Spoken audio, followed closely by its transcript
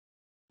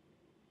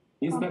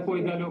Из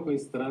такой далекой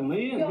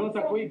страны, но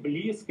такой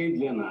близкой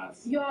для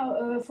нас. You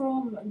are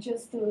from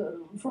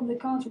from the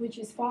country which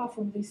is far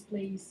from this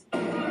place.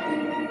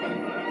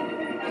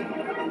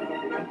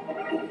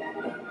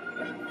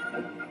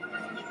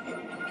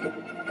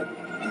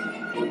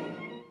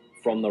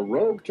 From the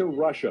rogue to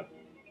Russia,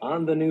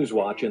 on the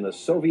Newswatch in the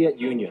Soviet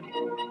Union.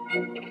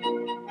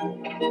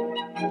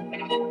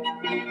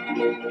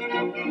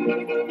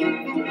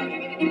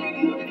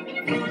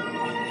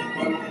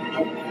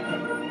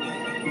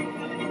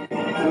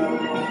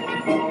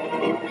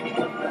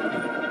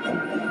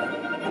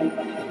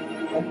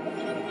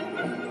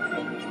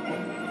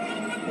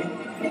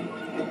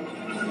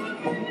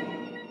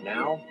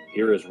 Now,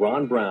 here is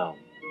Ron Brown.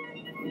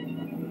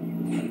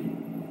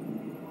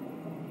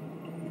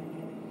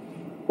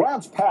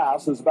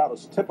 GrantsPass is about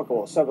as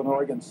typical a Southern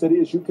Oregon city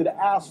as you could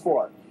ask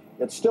for.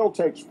 It still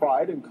takes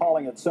pride in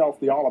calling itself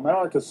the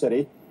All-America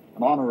City,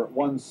 an honor it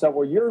won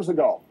several years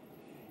ago.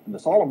 And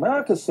this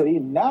All-America City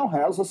now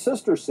has a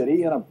sister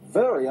city in a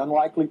very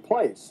unlikely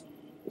place,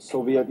 the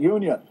Soviet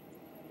Union.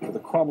 With the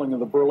crumbling of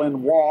the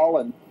Berlin Wall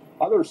and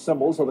other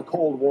symbols of the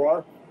Cold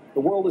War,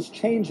 the world is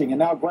changing, and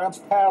now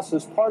GrantsPass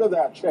is part of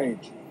that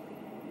change.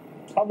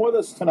 Come with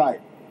us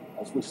tonight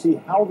as we see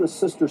how this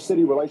sister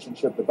city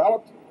relationship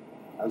developed,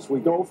 as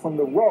we go from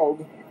the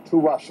rogue to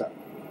Russia.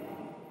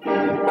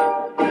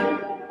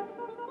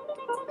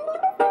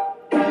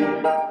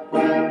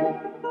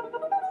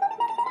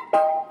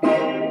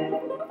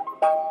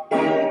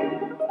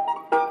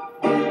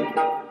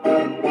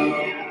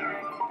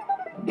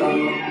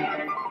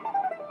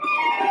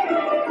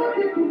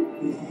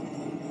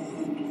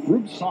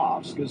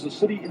 Rubtsovsk is a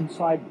city in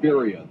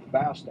Siberia, the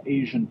vast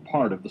Asian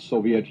part of the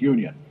Soviet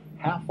Union,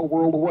 half a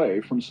world away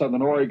from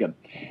Southern Oregon.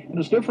 And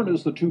as different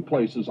as the two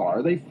places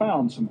are, they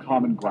found some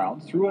common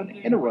ground through an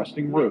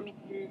interesting route.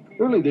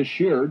 Early this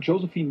year,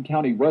 Josephine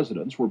County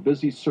residents were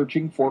busy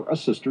searching for a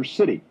sister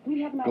city.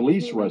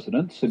 Belize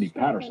resident Cindy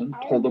Patterson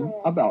told them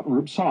about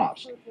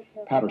Rubtsovsk.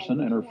 Patterson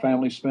and her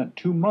family spent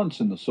 2 months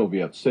in the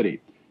Soviet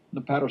city.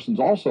 The Pattersons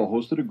also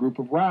hosted a group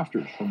of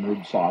rafters from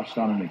Rubtsovsk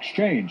on an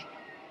exchange.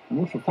 And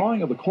with the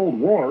thawing of the Cold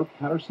War,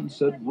 Patterson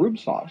said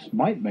Rubtsovsk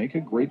might make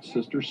a great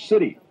sister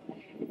city.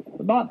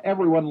 But not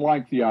everyone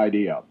liked the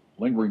idea.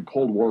 Lingering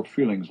Cold War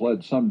feelings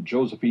led some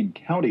Josephine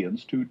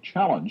Countyans to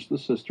challenge the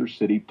sister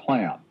city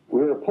plan.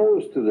 We're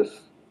opposed to this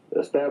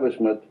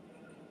establishment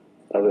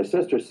of a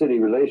sister city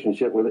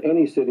relationship with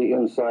any city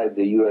inside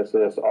the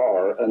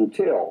USSR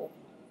until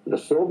the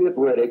Soviet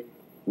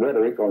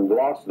rhetoric on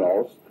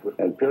glasnost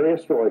and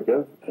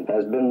perestroika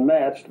has been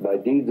matched by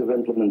deeds of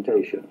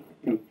implementation.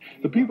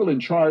 The people in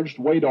charge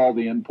weighed all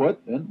the input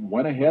and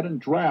went ahead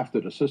and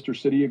drafted a sister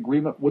city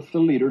agreement with the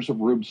leaders of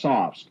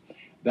Rubtsovsk.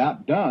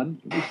 That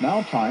done, it was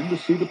now time to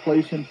see the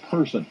place in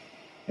person.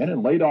 And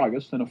in late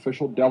August, an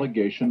official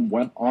delegation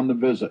went on the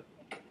visit.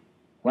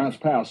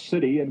 GrantsPass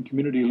city and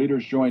community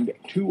leaders joined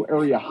 2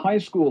 area high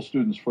school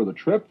students for the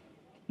trip,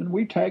 and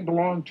we tagged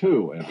along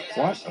too, and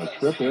what a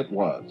trip it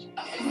was.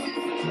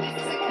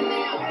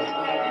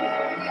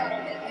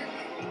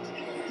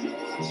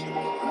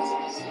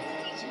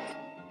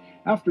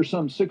 After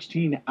some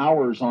 16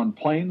 hours on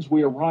planes,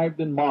 we arrived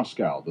in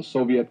Moscow, the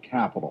Soviet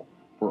capital,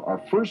 for our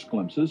first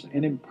glimpses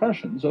and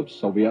impressions of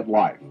Soviet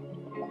life.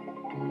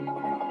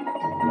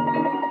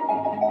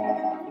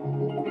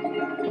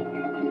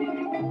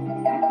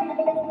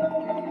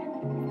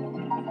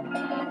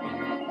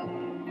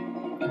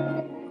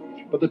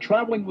 But the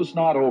traveling was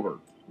not over.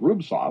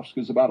 Rubtsovsk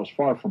is about as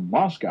far from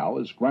Moscow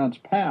as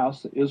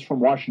GrantsPass is from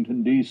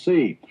Washington,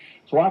 D.C.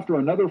 So after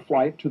another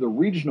flight to the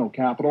regional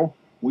capital,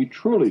 we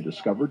truly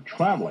discovered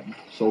traveling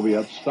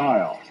Soviet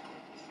style.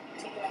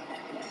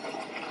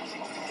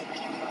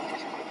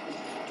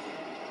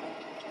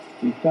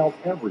 We felt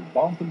every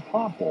bump and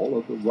pothole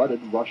of the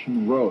rutted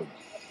Russian roads.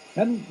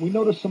 And we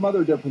noticed some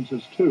other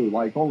differences too,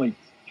 like only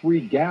 3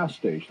 gas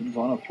stations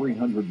on a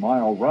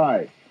 300-mile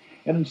ride.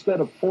 And instead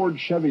of Ford,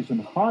 Chevys,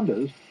 and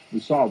Hondas, we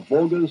saw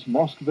Volgas,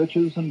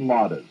 Moskviches, and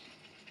Ladas.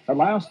 At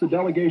last, the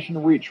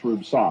delegation reached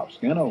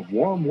Rubtsovsk, and a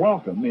warm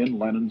welcome in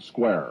Lenin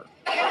Square.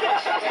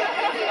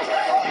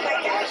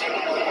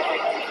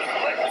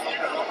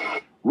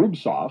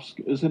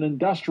 Rubtsovsk is an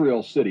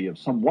industrial city of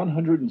some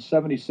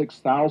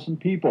 176,000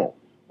 people,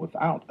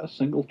 without a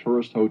single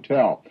tourist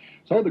hotel.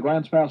 So the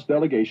GrantsPass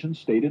delegation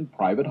stayed in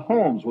private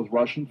homes with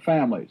Russian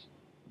families.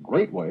 A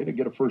great way to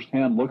get a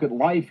first-hand look at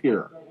life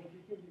here.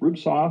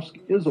 Rubtsovsk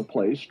is a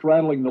place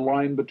straddling the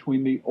line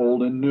between the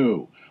old and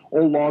new.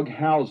 Old log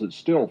houses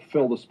still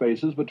fill the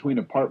spaces between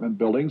apartment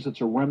buildings.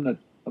 It's a remnant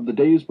of the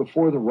days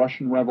before the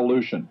Russian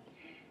Revolution.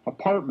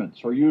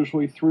 Apartments are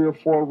usually 3 or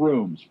 4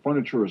 rooms.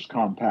 Furniture is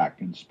compact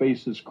and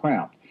space is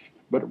cramped.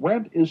 But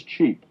rent is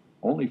cheap,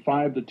 only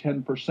 5 to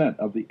 10%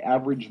 of the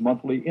average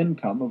monthly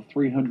income of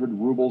 300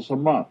 rubles a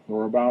month,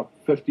 or about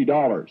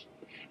 $50.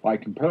 By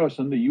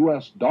comparison, the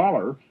U.S.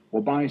 dollar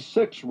will buy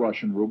 6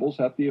 Russian rubles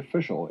at the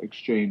official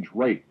exchange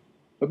rate.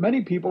 But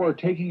many people are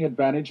taking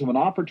advantage of an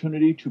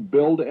opportunity to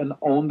build and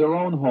own their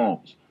own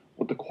homes.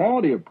 But the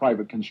quality of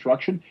private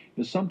construction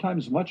is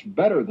sometimes much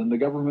better than the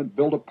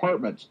government-built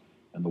apartments,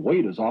 and the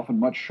wait is often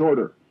much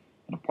shorter.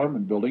 An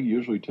apartment building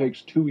usually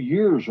takes 2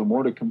 years or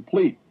more to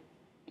complete.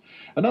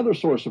 Another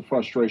source of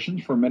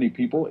frustrations for many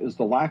people is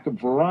the lack of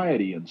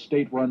variety in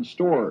state-run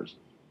stores.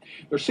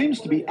 There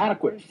seems to be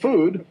adequate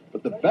food,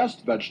 but the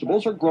best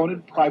vegetables are grown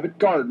in private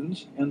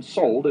gardens and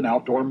sold in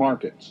outdoor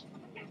markets.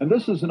 And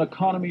this is an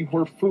economy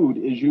where food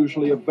is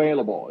usually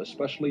available,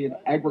 especially in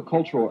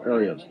agricultural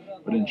areas,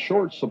 but in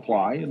short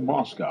supply in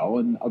Moscow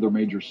and other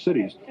major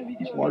cities.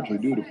 It's largely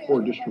due to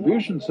poor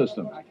distribution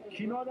systems.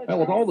 Well,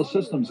 with all the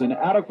systems'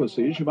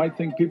 inadequacies, you might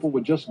think people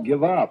would just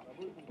give up.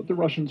 But the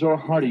Russians are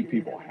hardy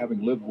people,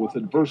 having lived with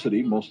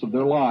adversity most of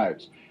their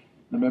lives.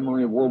 The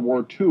memory of World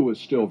War II is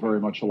still very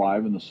much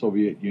alive in the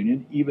Soviet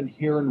Union, even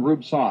here in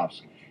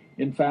Rubtsovsk.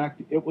 In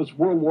fact, it was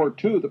World War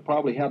II that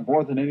probably had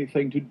more than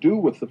anything to do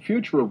with the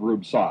future of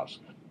Rubtsovsk.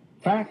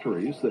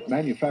 Factories that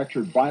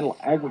manufactured vital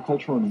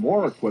agriculture and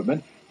war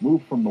equipment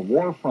moved from the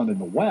war front in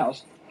the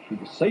west to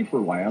the safer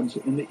lands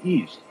in the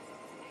east.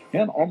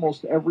 And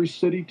almost every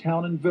city,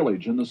 town, and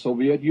village in the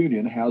Soviet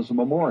Union has a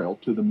memorial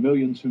to the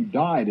millions who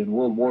died in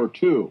World War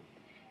II.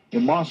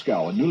 In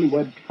Moscow, a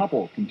newlywed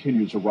couple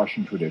continues a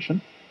Russian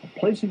tradition of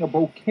placing a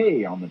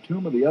bouquet on the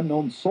tomb of the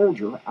unknown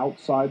soldier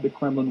outside the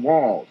Kremlin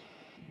walls.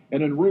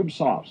 And in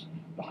Rubtsovsk,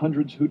 the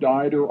hundreds who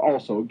died are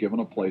also given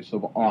a place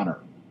of honor.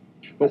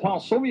 But while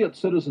Soviet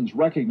citizens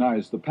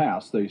recognize the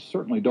past, they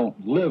certainly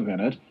don't live in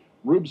it.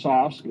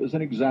 Rubtsovsk is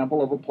an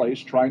example of a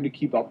place trying to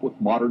keep up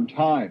with modern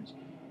times.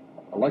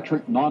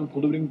 Electric,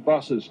 non-polluting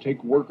buses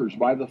take workers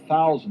by the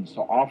thousands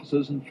to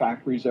offices and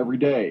factories every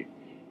day.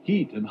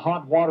 Heat and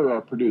hot water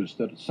are produced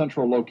at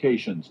central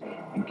locations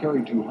and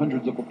carried to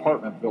hundreds of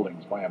apartment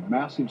buildings by a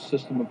massive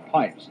system of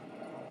pipes.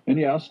 And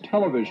yes,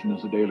 television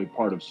is a daily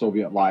part of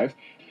Soviet life.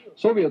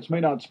 Soviets may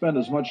not spend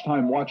as much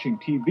time watching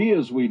TV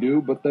as we do,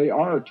 but they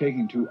are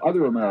taking to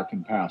other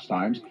American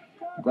pastimes.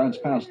 The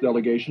GrantsPass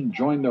delegation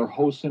joined their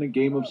hosts in a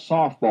game of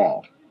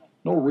softball.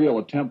 No real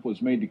attempt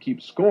was made to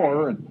keep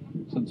score,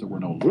 and since there were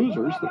no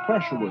losers, the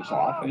pressure was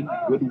off and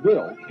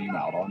goodwill came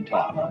out on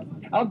top.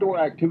 Outdoor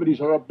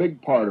activities are a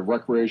big part of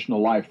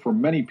recreational life for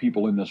many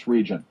people in this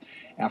region.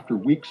 After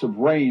weeks of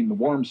rain, the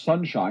warm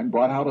sunshine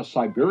brought out a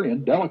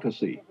Siberian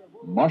delicacy,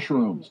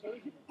 mushrooms.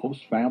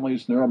 Host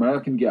families and their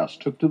American guests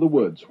took to the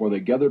woods where they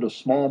gathered a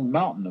small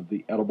mountain of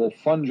the edible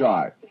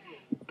fungi.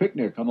 A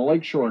picnic on the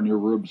lakeshore near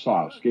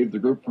Rubtsovsk gave the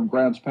group from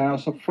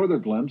GrantsPass a further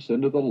glimpse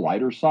into the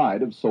lighter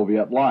side of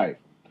Soviet life.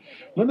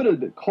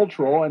 Limited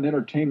cultural and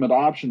entertainment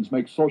options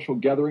make social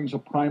gatherings a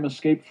prime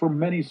escape for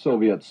many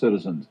Soviet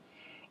citizens.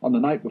 On the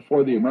night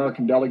before the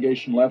American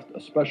delegation left,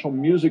 a special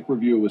music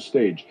review was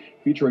staged,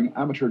 featuring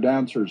amateur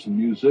dancers and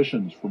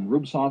musicians from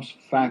Rubtsovsk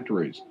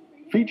factories.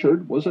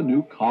 Featured was a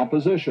new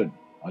composition,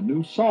 a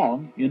new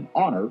song in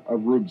honor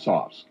of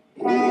Rubtsovsk.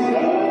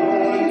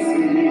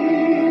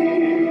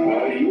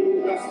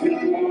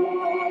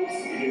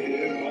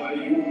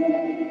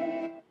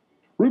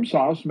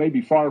 Rubtsovsk may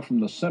be far from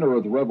the center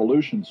of the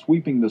revolution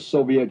sweeping the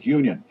Soviet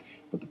Union,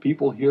 but the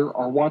people here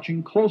are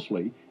watching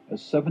closely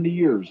as 70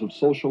 years of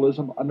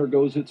socialism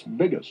undergoes its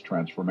biggest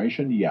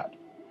transformation yet.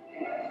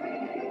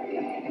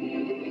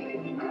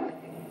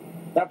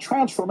 That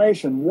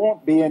transformation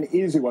won't be an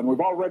easy one. We've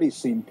already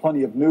seen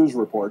plenty of news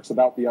reports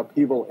about the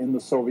upheaval in the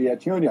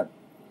Soviet Union,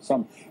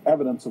 some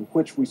evidence of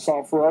which we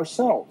saw for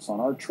ourselves on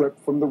our trip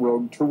from the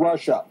road to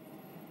Russia.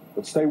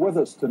 But stay with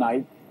us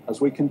tonight as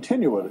we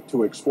continue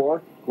to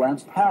explore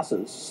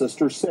GrantsPass's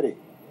sister city,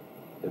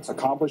 its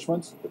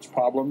accomplishments, its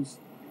problems,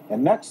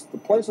 and next, the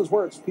places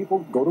where its people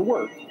go to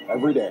work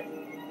every day.